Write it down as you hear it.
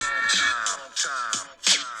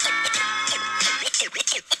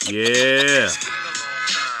Yeah.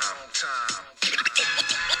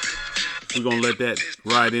 We're going to let that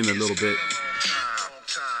ride in a little bit.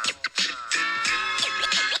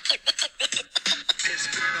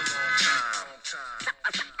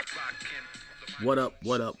 What up,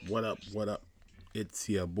 what up, what up, what up? It's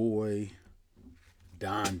your boy,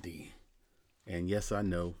 Dondi. And yes, I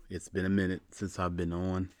know it's been a minute since I've been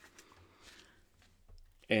on.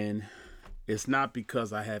 And it's not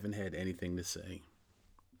because I haven't had anything to say.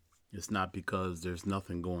 It's not because there's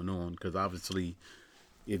nothing going on. Because obviously,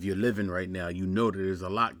 if you're living right now, you know that there's a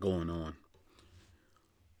lot going on.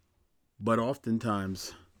 But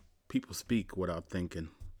oftentimes, people speak without thinking.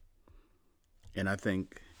 And I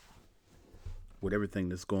think with everything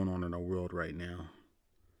that's going on in our world right now,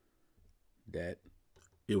 that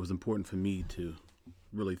it was important for me to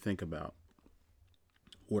really think about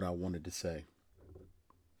what I wanted to say.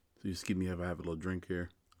 So just give me if I have a little drink here.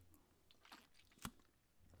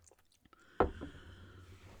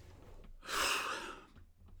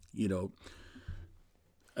 You know,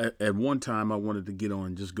 at one time I wanted to get on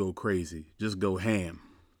and just go crazy, just go ham,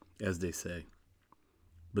 as they say.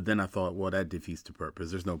 But then I thought, well, that defeats the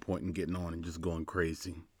purpose. There's no point in getting on and just going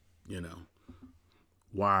crazy, you know.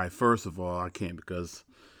 Why? First of all, I can't because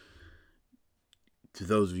to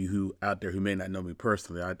those of you who out there who may not know me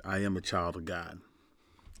personally, I am a child of God.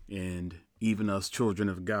 And even us children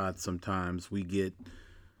of God, sometimes we get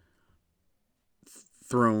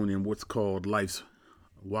thrown in what's called life's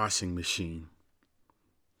washing machine.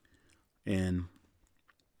 And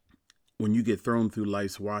when you get thrown through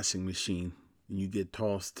life's washing machine and you get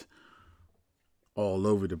tossed all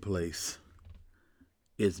over the place,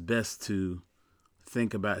 it's best to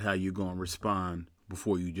think about how you're going to respond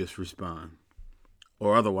before you just respond.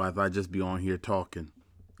 Or otherwise, I just be on here talking.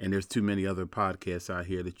 And there's too many other podcasts out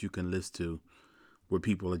here that you can listen to where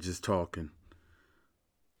people are just talking.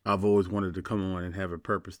 I've always wanted to come on and have a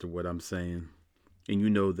purpose to what I'm saying. And you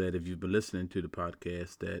know that if you've been listening to the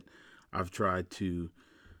podcast that I've tried to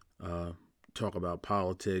talk about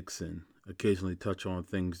politics and occasionally touch on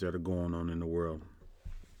things that are going on in the world.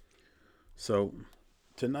 So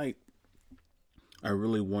tonight, I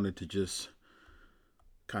really wanted to just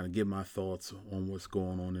kind of give my thoughts on what's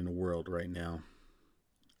going on in the world right now.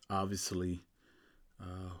 Obviously,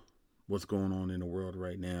 what's going on in the world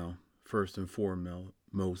right now, first and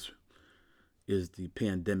foremost, is the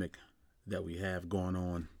pandemic that we have going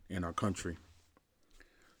on in our country.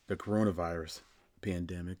 The coronavirus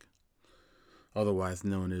pandemic, otherwise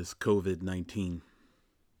known as COVID-19.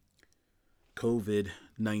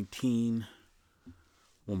 COVID-19,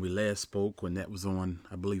 when we last spoke, when that was on,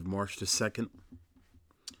 I believe, March the 2nd,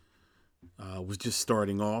 was just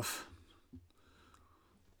starting off.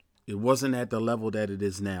 It wasn't at the level that it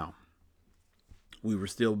is now. We were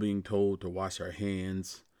still being told to wash our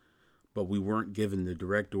hands, but we weren't given the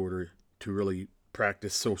direct order to really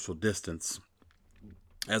practice social distance.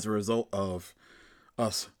 As a result of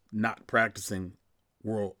us not practicing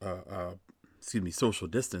social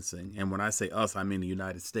distancing, and when I say us, I mean the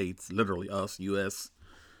United States, literally us, U.S.,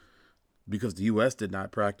 because the U.S. did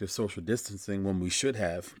not practice social distancing when we should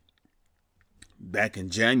have back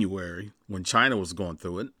in January when China was going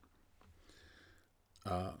through it.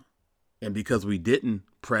 And because we didn't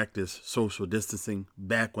practice social distancing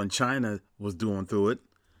back when China was doing through it,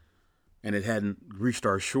 and it hadn't reached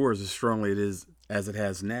our shores as strongly as it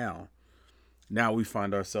has now, now we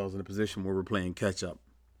find ourselves in a position where we're playing catch up.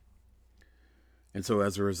 And so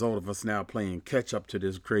as a result of us now playing catch up to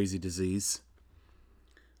this crazy disease,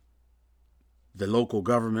 the local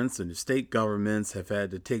governments and the state governments have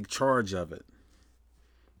had to take charge of it.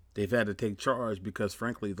 They've had to take charge because,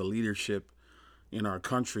 frankly, the leadership in our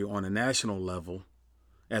country on a national level,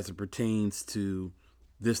 as it pertains to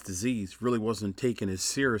this disease, really wasn't taken as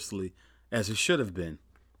seriously as it should have been.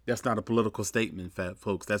 That's not a political statement,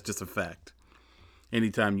 folks. That's just a fact.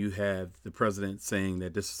 Anytime you have the president saying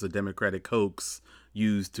that this is a Democratic hoax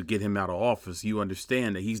used to get him out of office, you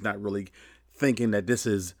understand that he's not really thinking that this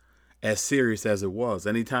is as serious as it was.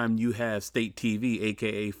 Anytime you have state TV,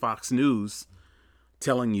 aka Fox News,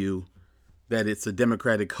 telling you that it's a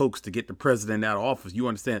Democratic hoax to get the president out of office, you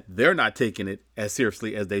understand they're not taking it as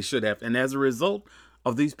seriously as they should have. And as a result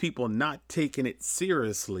of these people not taking it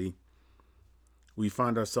seriously, we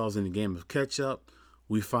find ourselves in the game of catch up.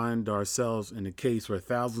 We find ourselves in a case where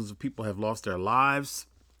thousands of people have lost their lives,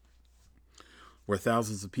 where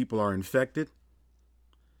thousands of people are infected,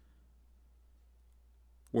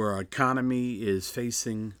 where our economy is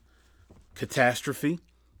facing catastrophe.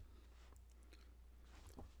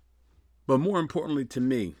 But more importantly to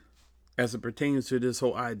me, as it pertains to this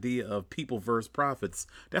whole idea of people versus profits,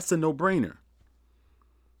 that's a no-brainer.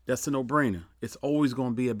 That's a no-brainer. It's always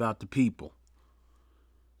going to be about the people.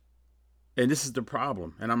 And this is the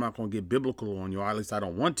problem. And I'm not going to get biblical on you, or at least I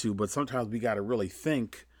don't want to, but sometimes we got to really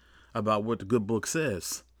think about what the good book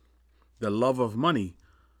says. The love of money,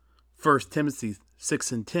 1 Timothy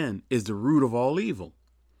 6:10, is the root of all evil.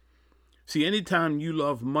 See, anytime you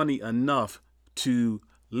love money enough to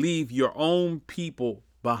leave your own people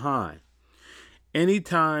behind,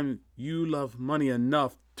 anytime you love money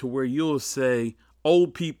enough to where you'll say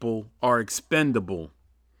old people are expendable,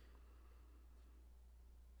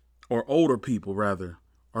 or older people rather,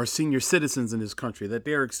 are senior citizens in this country, that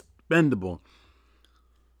they're expendable.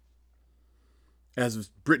 As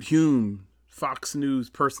Brit Hume, Fox News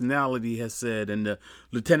personality, has said, and the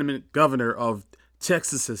Lieutenant Governor of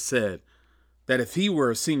Texas has said, that if he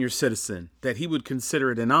were a senior citizen, that he would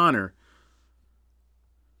consider it an honor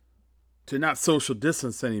to not social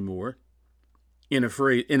distance anymore. In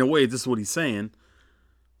a way, this is what he's saying.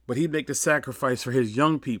 But he'd make the sacrifice for his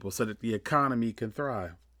young people so that the economy can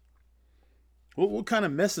thrive. What kind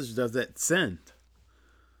of message does that send?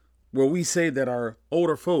 Where we say that our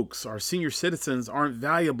older folks, our senior citizens, aren't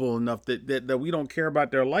valuable enough that we don't care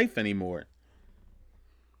about their life anymore.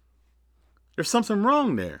 There's something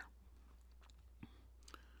wrong there.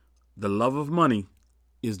 The love of money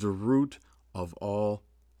is the root of all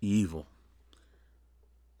evil.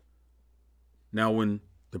 Now, when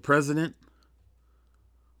the president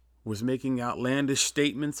was making outlandish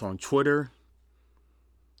statements on Twitter,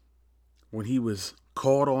 when he was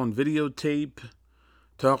caught on videotape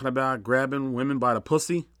talking about grabbing women by the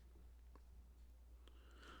pussy,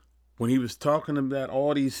 when he was talking about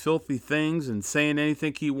all these filthy things and saying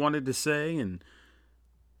anything he wanted to say, and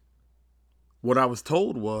what I was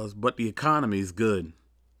told was, but the economy is good.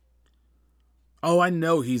 Oh, I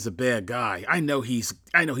know he's a bad guy. I know he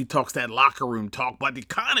talks that locker room talk, but the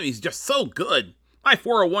economy is just so good. My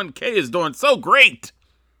 401k is doing so great.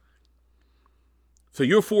 So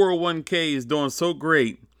your 401k is doing so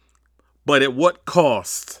great, but at what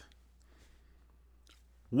cost?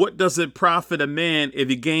 What does it profit a man if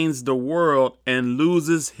he gains the world and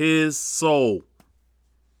loses his soul?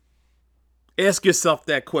 Ask yourself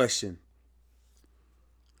that question.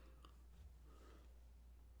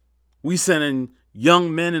 We sending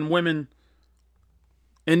young men and women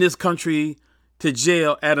in this country to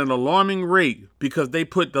jail at an alarming rate because they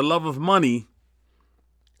put the love of money,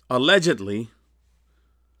 allegedly,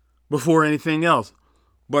 before anything else.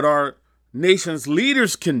 But our nation's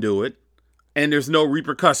leaders can do it, and there's no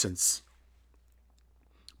repercussions.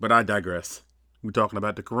 But I digress. We're talking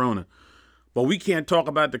about the corona. But we can't talk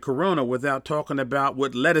about the corona without talking about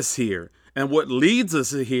what led us here. And what leads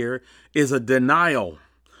us here is a denial.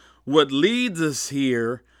 What leads us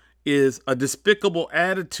here is a despicable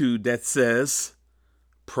attitude that says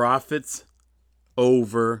profits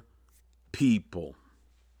over people.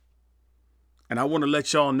 And I want to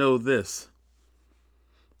let y'all know this.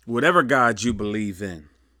 Whatever God you believe in,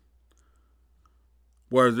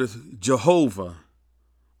 whether it's Jehovah,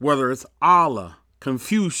 whether it's Allah,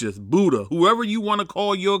 Confucius, Buddha, whoever you want to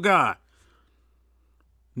call your God,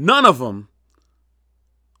 none of them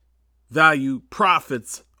value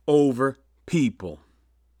profits over people.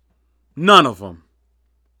 None of them.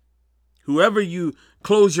 Whoever you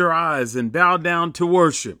close your eyes and bow down to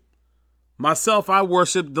worship. Myself, I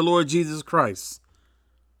worship the Lord Jesus Christ.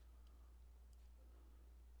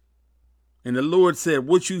 And the Lord said,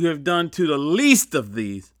 what you have done to the least of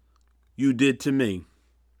these, you did to me.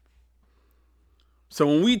 So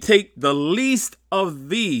when we take the least of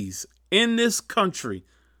these in this country,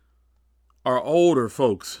 our older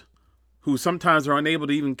folks, who sometimes are unable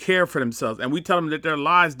to even care for themselves, and we tell them that their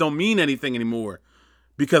lives don't mean anything anymore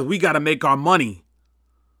because we got to make our money.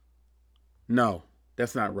 No,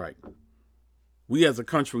 that's not right. We as a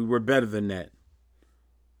country, we're better than that.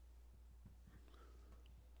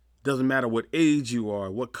 Doesn't matter what age you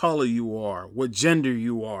are, what color you are, what gender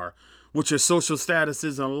you are, what your social status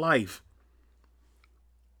is in life.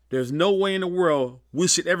 There's no way in the world we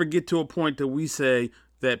should ever get to a point that we say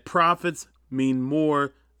that profits mean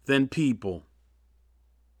more than people.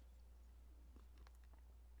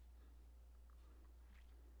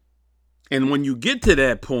 And when you get to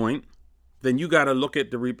that point, then you got to look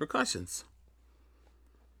at the repercussions.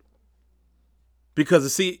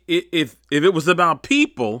 Because, see, if it was about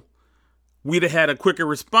people, we'd have had a quicker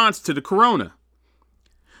response to the corona.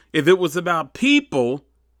 If it was about people,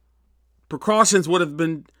 precautions would have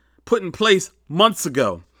been put in place months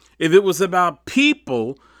ago. If it was about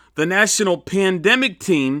people, the national pandemic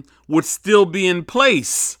team would still be in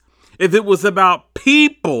place. If it was about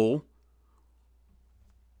people,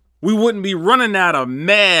 We wouldn't be running out of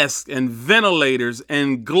masks and ventilators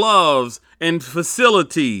and gloves and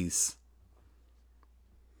facilities.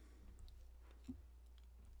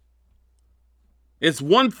 It's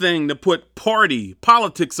one thing to put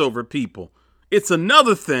politics over people. It's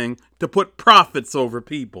another thing to put profits over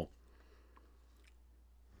people.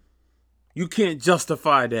 You can't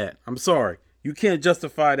justify that. I'm sorry. You can't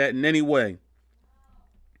justify that in any way.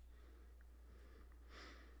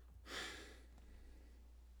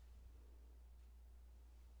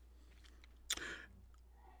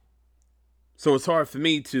 So it's hard for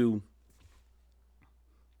me to,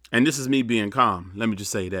 and this is me being calm, let me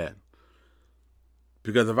just say that.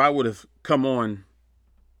 Because if I would have come on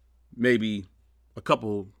maybe a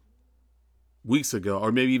couple weeks ago,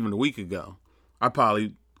 or maybe even a week ago, I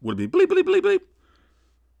probably would have been bleep, bleep, bleep, bleep.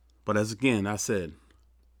 But as again, I said,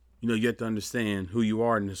 you have to understand who you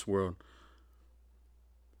are in this world.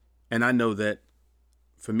 And I know that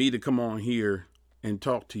for me to come on here and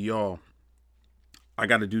talk to y'all, I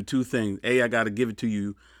got to do two things. A, I got to give it to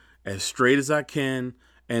you as straight as I can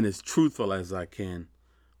and as truthful as I can.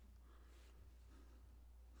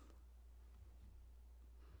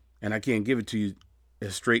 And I can't give it to you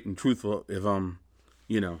as straight and truthful if I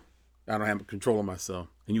don't have control of myself.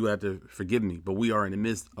 And you have to forgive me. But we are in the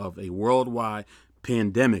midst of a worldwide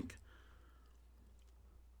pandemic.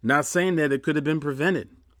 Not saying that it could have been prevented.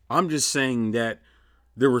 I'm just saying that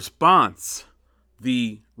the response,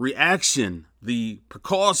 the reaction, the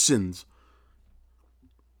precautions,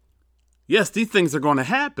 yes, these things are going to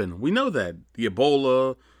happen. We know that. The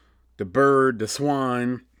Ebola, the bird, the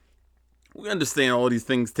swine. We understand all these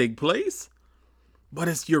things take place. But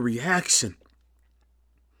it's your reaction.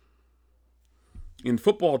 In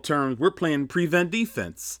football terms, we're playing prevent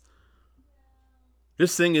defense.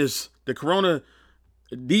 This thing is the Corona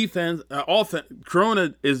defense, offense.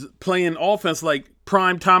 Corona is playing offense like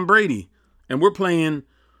prime Tom Brady. And we're playing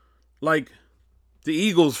like the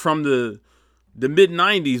Eagles from the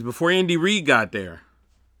mid-90s before Andy Reid got there.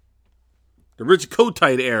 The Rich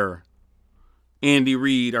Kotite era. The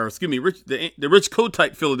Rich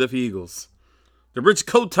Kotite Philadelphia Eagles. The Rich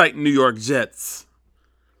Kotite New York Jets.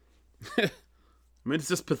 I mean, it's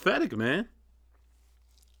just pathetic, man.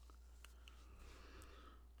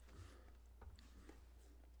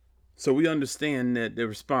 So we understand that the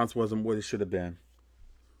response wasn't what it should have been.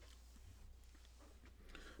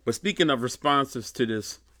 But speaking of responses to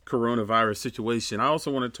this coronavirus situation, I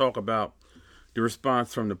also want to talk about the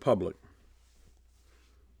response from the public.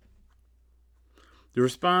 The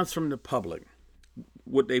response from the public.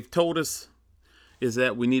 What they've told us is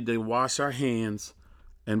that we need to wash our hands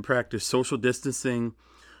and practice social distancing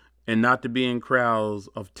and not to be in crowds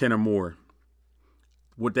of 10 or more.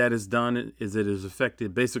 What that has done is it has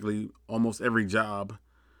affected basically almost every job.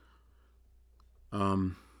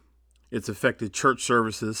 It's affected church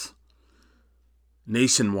services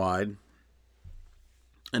nationwide.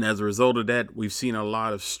 And as a result of that, we've seen a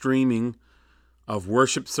lot of streaming of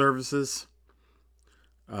worship services.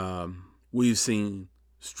 We've seen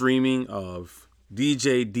streaming of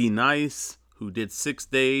DJ D Nice, who did 6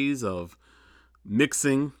 days of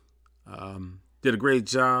mixing, did a great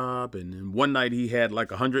job. And one night he had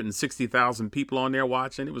like 160,000 people on there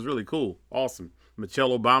watching. It was really cool. Awesome.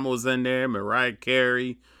 Michelle Obama was in there, Mariah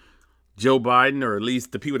Carey, Joe Biden, or at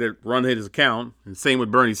least the people that run his account. And same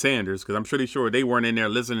with Bernie Sanders, because I'm pretty sure they weren't in there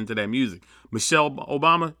listening to that music. Michelle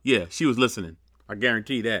Obama, yeah, she was listening. I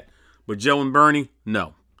guarantee that. But Joe and Bernie,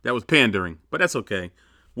 no. That was pandering. But that's okay.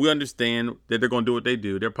 We understand that they're going to do what they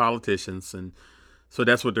do. They're politicians, and so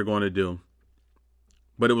that's what they're going to do.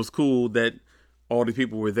 But it was cool that all the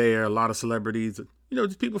people were there, a lot of celebrities,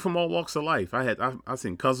 just people from all walks of life. I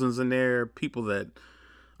seen cousins in there, people that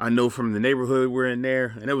I know from the neighborhood were in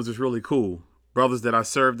there, and it was just really cool. Brothers that I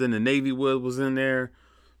served in the Navy with was in there.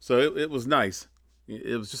 So it was nice.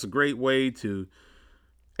 It was just a great way to,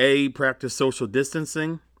 A, practice social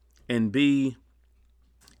distancing, and B,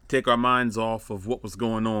 take our minds off of what was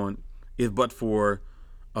going on, if but for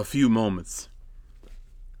a few moments.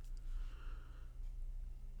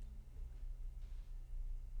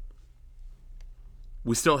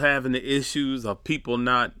 We still having the issues of people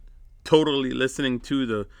not totally listening to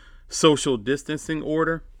the social distancing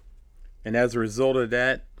order. And as a result of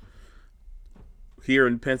that, here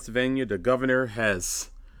in Pennsylvania, the governor has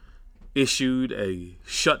issued a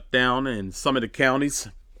shutdown in some of the counties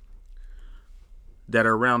that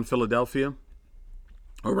are around Philadelphia,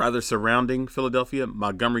 or rather surrounding Philadelphia.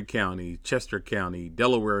 Montgomery County, Chester County,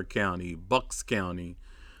 Delaware County, Bucks County.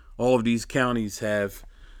 All of these counties have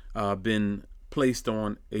been placed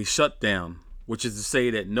on a shutdown which is to say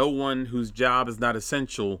that no one whose job is not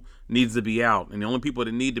essential needs to be out. And the only people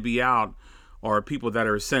that need to be out are people that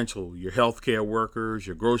are essential. Your healthcare workers,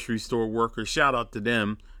 your grocery store workers, shout out to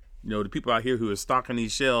them. The people out here who are stocking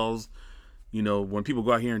these shelves, when people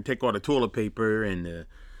go out here and take all the toilet paper and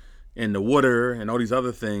the water and all these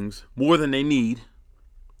other things, more than they need.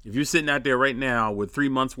 If you're sitting out there right now with 3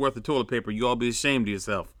 months worth of toilet paper, you all be ashamed of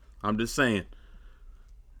yourself. I'm just saying.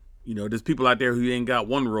 There's people out there who ain't got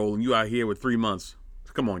one roll and you out here with 3 months.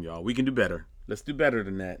 Come on, y'all. We can do better. Let's do better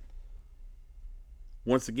than that.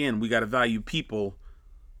 Once again, we got to value people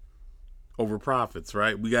over profits,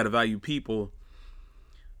 right? We got to value people.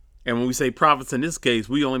 And when we say profits in this case,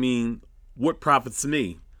 we only mean what profits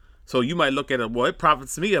me. So you might look at it, well, it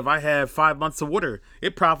profits me if I have 5 months of water.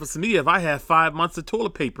 It profits me if I have 5 months of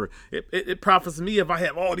toilet paper. It profits me if I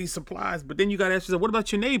have all these supplies. But then you got to ask yourself, what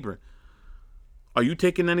about your neighbor? Are you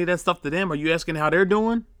taking any of that stuff to them? Are you asking how they're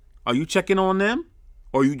doing? Are you checking on them?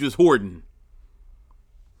 Or are you just hoarding?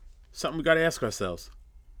 Something we got to ask ourselves.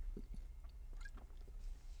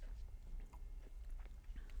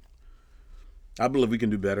 I believe we can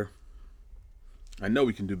do better. I know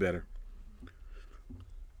we can do better.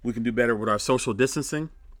 We can do better with our social distancing.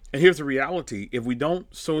 And here's the reality. If we don't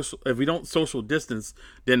social distance,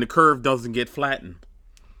 then the curve doesn't get flattened.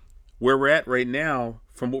 Where we're at right now,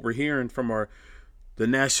 from what we're hearing from the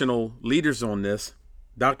national leaders on this,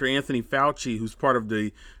 Dr. Anthony Fauci, who's part of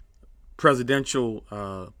the presidential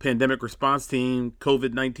pandemic response team,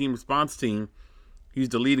 COVID-19 response team, he's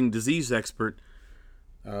the leading disease expert.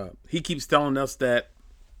 He keeps telling us that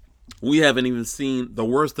we haven't even seen the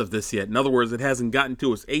worst of this yet. In other words, it hasn't gotten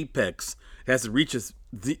to its apex. It has to reach it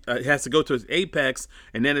has to go to its apex,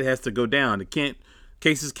 and then it has to go down.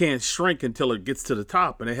 Cases can't shrink until it gets to the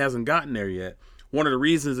top, and it hasn't gotten there yet. One of the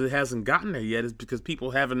reasons it hasn't gotten there yet is because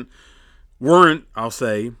people weren't, I'll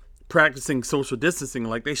say, practicing social distancing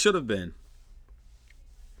like they should have been.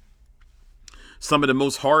 Some of the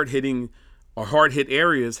most hard-hit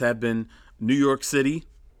areas have been New York City,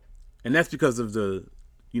 and that's because of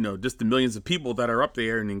just the millions of people that are up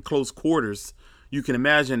there and in close quarters. You can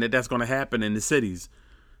imagine that that's going to happen in the cities.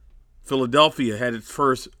 Philadelphia had its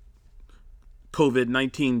first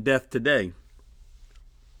COVID-19 death today.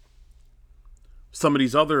 Some of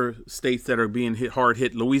these other states that are being hard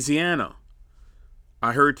hit, Louisiana.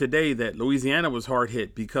 I heard today that Louisiana was hard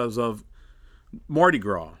hit because of Mardi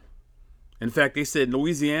Gras. In fact, they said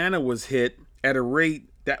Louisiana was hit at a rate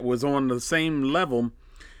that was on the same level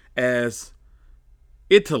as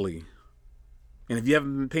Italy. And if you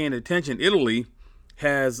haven't been paying attention, Italy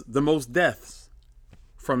has the most deaths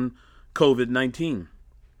from COVID-19,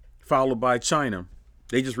 followed by China.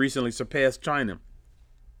 They just recently surpassed China.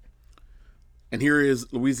 And here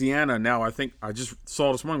is Louisiana now, I think I just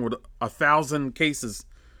saw this morning, with 1,000 cases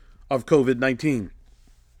of COVID-19.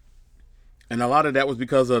 And a lot of that was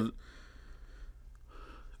because of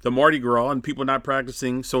the Mardi Gras and people not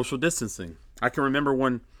practicing social distancing. I can remember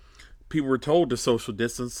when people were told to social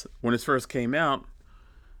distance when it first came out,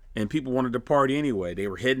 and people wanted to party anyway. They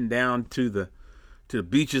were heading down to the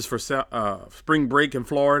beaches for spring break in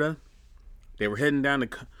Florida. They were heading down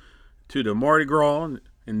to the Mardi Gras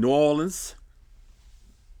in New Orleans.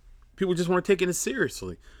 People just weren't taking it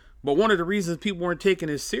seriously. But one of the reasons people weren't taking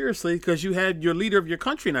it seriously because you had your leader of your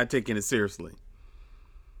country not taking it seriously.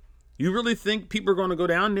 You really think people are going to go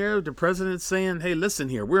down there, the president saying, hey, listen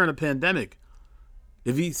here, we're in a pandemic.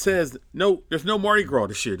 If he says, no, there's no Mardi Gras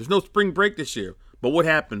this year, there's no spring break this year. But what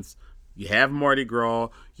happens? You have Mardi Gras,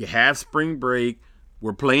 you have spring break.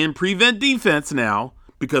 We're playing prevent defense now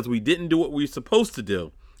because we didn't do what we were supposed to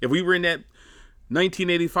do. If we were in that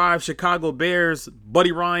 1985 Chicago Bears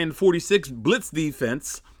Buddy Ryan 46 blitz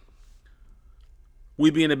defense,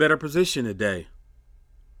 we'd be in a better position today.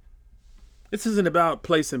 This isn't about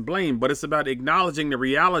placing blame, but it's about acknowledging the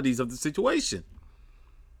realities of the situation.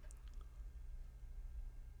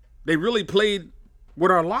 They really played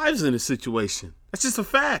with our lives in this situation. That's just a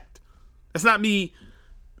fact. That's not me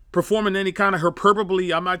performing any kind of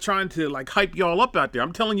hyperbole. I'm not trying to hype y'all up out there.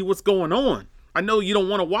 I'm telling you what's going on. I know you don't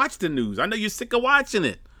want to watch the news. I know you're sick of watching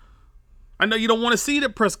it. I know you don't want to see the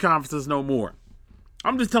press conferences no more.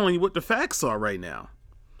 I'm just telling you what the facts are right now.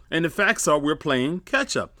 And the facts are we're playing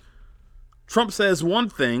catch up. Trump says one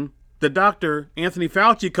thing. The doctor, Anthony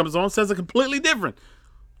Fauci, comes on, says a completely different.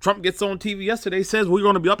 Trump gets on TV yesterday, says we're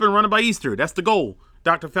going to be up and running by Easter. That's the goal.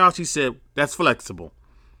 Dr. Fauci said that's flexible.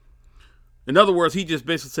 In other words, he just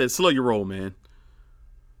basically said, slow your roll, man.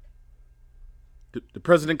 The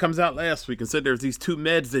president comes out last week and said there's these 2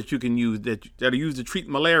 meds that you can use that are used to treat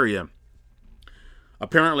malaria.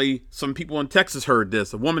 Apparently, some people in Texas heard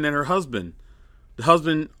this. A woman and her husband. The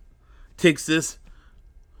husband takes this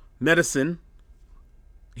medicine,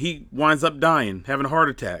 he winds up dying, having a heart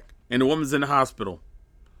attack, and the woman's in the hospital.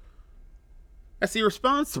 That's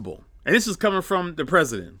irresponsible. And this is coming from the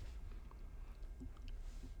president.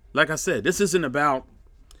 Like I said, this isn't about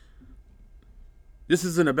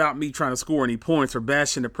me trying to score any points or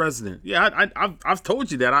bashing the president. Yeah, I've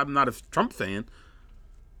told you that I'm not a Trump fan.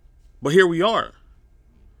 But here we are.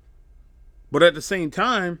 But at the same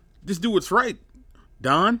time, just do what's right,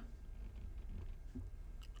 Don.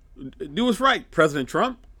 Do what's right, President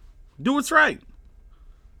Trump. Do what's right.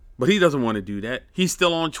 But he doesn't want to do that. He's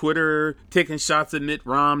still on Twitter, taking shots at Mitt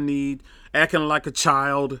Romney, acting like a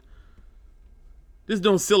child. Just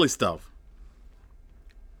doing silly stuff.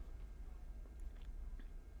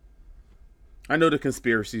 I know the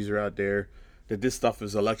conspiracies are out there, that this stuff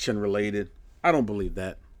is election related. I don't believe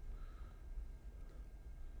that.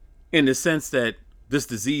 In the sense that this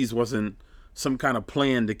disease wasn't some kind of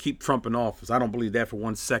plan to keep Trump in office. I don't believe that for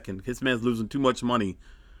 1 second. His man's losing too much money.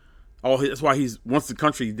 That's why he wants the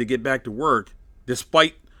country to get back to work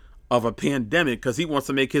despite of a pandemic, because he wants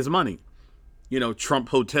to make his money. You know, Trump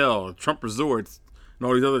Hotel, Trump Resorts, and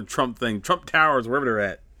all these other Trump things, Trump Towers, wherever they're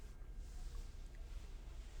at.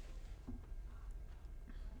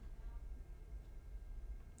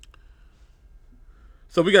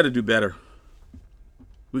 So we got to do better.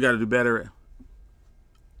 We got to do better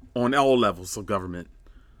on all levels of government.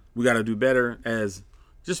 We got to do better as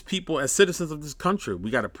just people, as citizens of this country.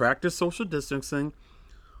 We got to practice social distancing.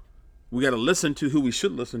 We got to listen to who we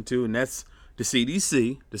should listen to, and that's the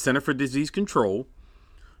CDC, the Center for Disease Control,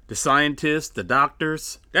 the scientists, the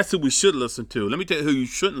doctors. That's who we should listen to. Let me tell you who you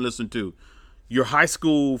shouldn't listen to. Your high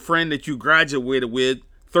school friend that you graduated with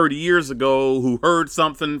 30 years ago who heard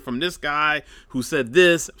something from this guy who said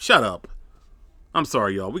this. Shut up. I'm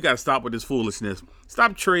sorry, y'all. We got to stop with this foolishness.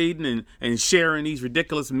 Stop trading and sharing these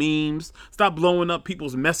ridiculous memes. Stop blowing up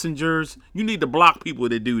people's messengers. You need to block people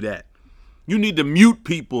that do that. You need to mute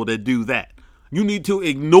people that do that. You need to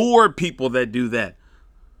ignore people that do that.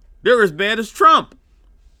 They're as bad as Trump.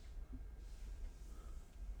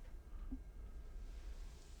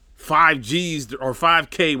 5Gs or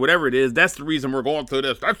 5K, whatever it is, that's the reason we're going through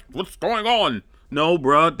this. That's what's going on. No,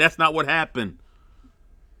 bruh, that's not what happened.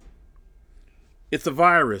 It's a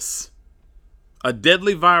virus. A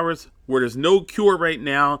deadly virus where there's no cure right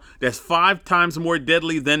now that's 5 times more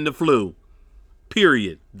deadly than the flu.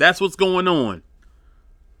 Period. That's what's going on.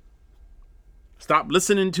 Stop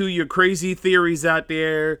listening to your crazy theories out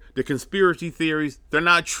there, the conspiracy theories. They're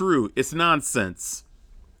not true. It's nonsense.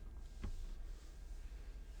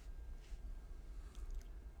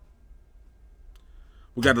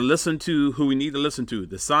 We got to listen to who we need to listen to.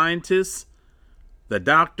 The scientists, the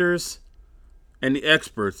doctors, and the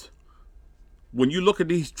experts. When you look at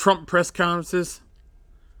these Trump press conferences,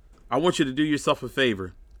 I want you to do yourself a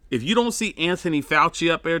favor. If you don't see Anthony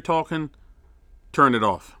Fauci up there talking, turn it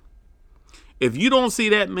off. If you don't see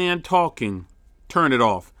that man talking, turn it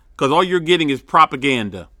off. Because all you're getting is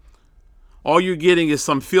propaganda. All you're getting is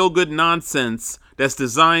some feel-good nonsense that's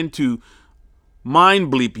designed to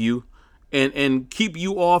mind bleep you and keep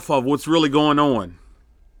you off of what's really going on.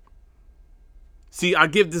 See, I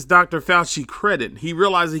give this Dr. Fauci credit. He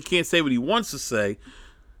realizes he can't say what he wants to say.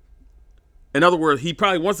 In other words, he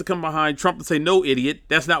probably wants to come behind Trump and say, no, idiot,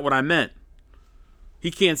 that's not what I meant.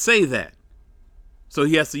 He can't say that. So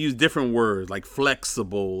he has to use different words like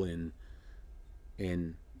flexible and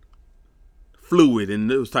fluid and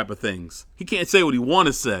those type of things. He can't say what he want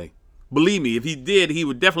to say. Believe me, if he did, he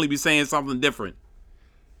would definitely be saying something different.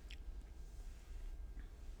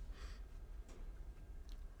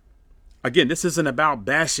 Again, this isn't about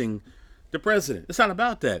bashing the president. It's not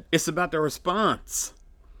about that. It's about the response.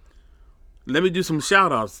 Let me do some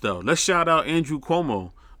shout outs though. Let's shout out Andrew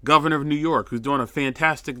Cuomo, governor of New York, who's doing a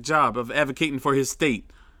fantastic job of advocating for his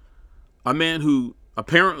state. A man who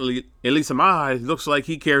apparently, at least in my eyes, looks like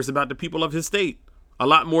he cares about the people of his state a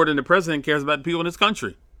lot more than the president cares about the people in this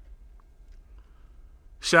country.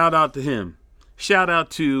 Shout out to him. Shout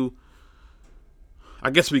out to,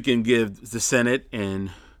 I guess we can give the Senate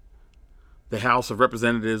and the House of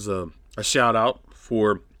Representatives a shout out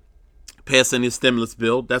for passing this stimulus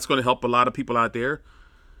bill. That's going to help a lot of people out there.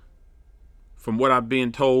 From what I've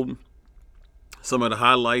been told, some of the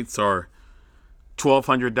highlights are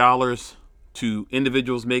 $1,200 to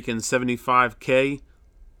individuals making $75K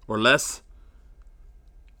or less.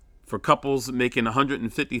 For couples making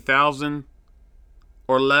 $150,000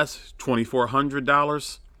 or less,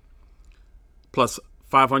 $2,400 plus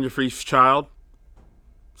 $500 for each child.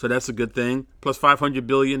 So that's a good thing. Plus $500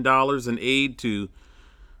 billion in aid to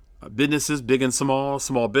businesses, big and small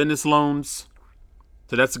business loans.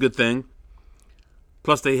 So that's a good thing.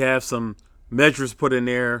 Plus, they have some measures put in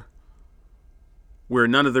there where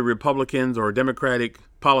none of the Republicans or Democratic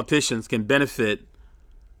politicians can benefit,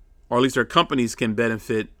 or at least their companies can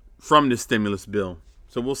benefit from this stimulus bill.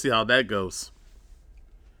 So we'll see how that goes.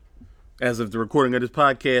 As of the recording of this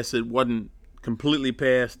podcast, it wasn't completely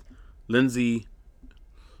passed. Lindsey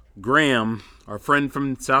Graham, our friend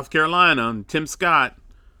from South Carolina, and Tim Scott,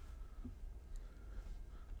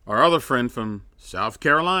 our other friend from South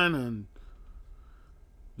Carolina,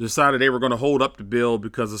 decided they were going to hold up the bill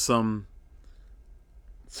because of some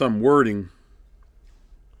wording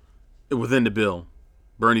within the bill.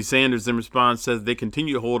 Bernie Sanders, in response, says they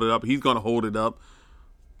continue to hold it up. He's going to hold it up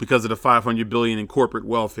because of the $500 billion in corporate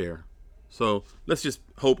welfare. So let's just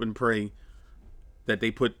hope and pray that they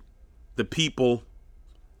put the people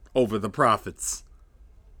over the profits.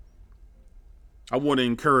 I want to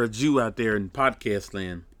encourage you out there in podcast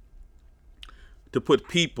land to put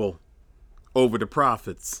people over the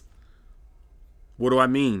profits. What do I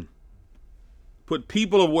mean? Put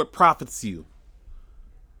people over what profits you.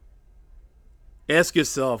 Ask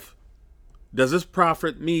yourself, does this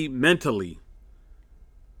profit me mentally?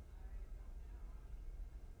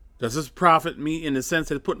 Does this profit me in the sense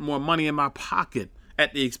that it put more money in my pocket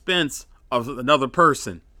at the expense of another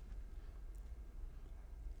person?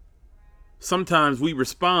 Sometimes we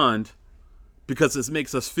respond because this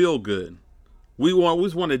makes us feel good. We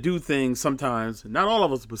always want to do things sometimes, not all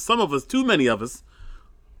of us, but some of us, too many of us,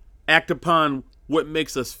 act upon what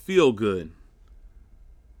makes us feel good.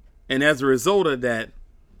 And as a result of that,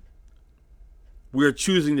 we're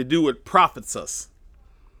choosing to do what profits us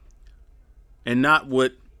and not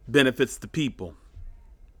what benefits the people.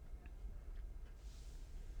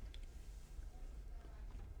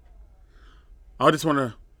 I just want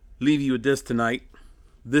to leave you with this tonight.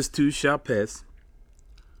 This too shall pass.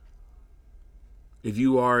 If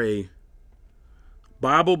you are a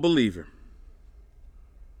Bible believer,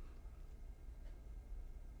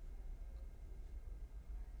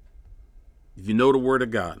 if you know the Word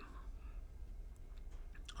of God,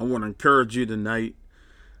 I want to encourage you tonight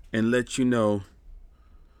and let you know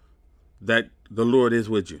that the Lord is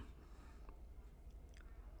with you.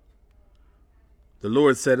 The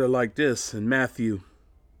Lord said it like this in Matthew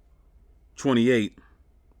 28.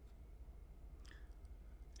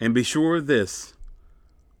 And be sure of this,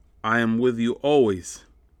 I am with you always,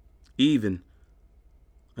 even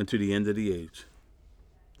unto the end of the age.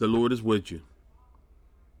 The Lord is with you.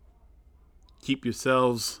 Keep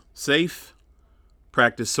yourselves safe.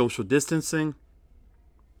 Practice social distancing.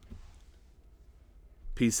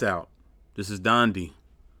 Peace out. This is Don D.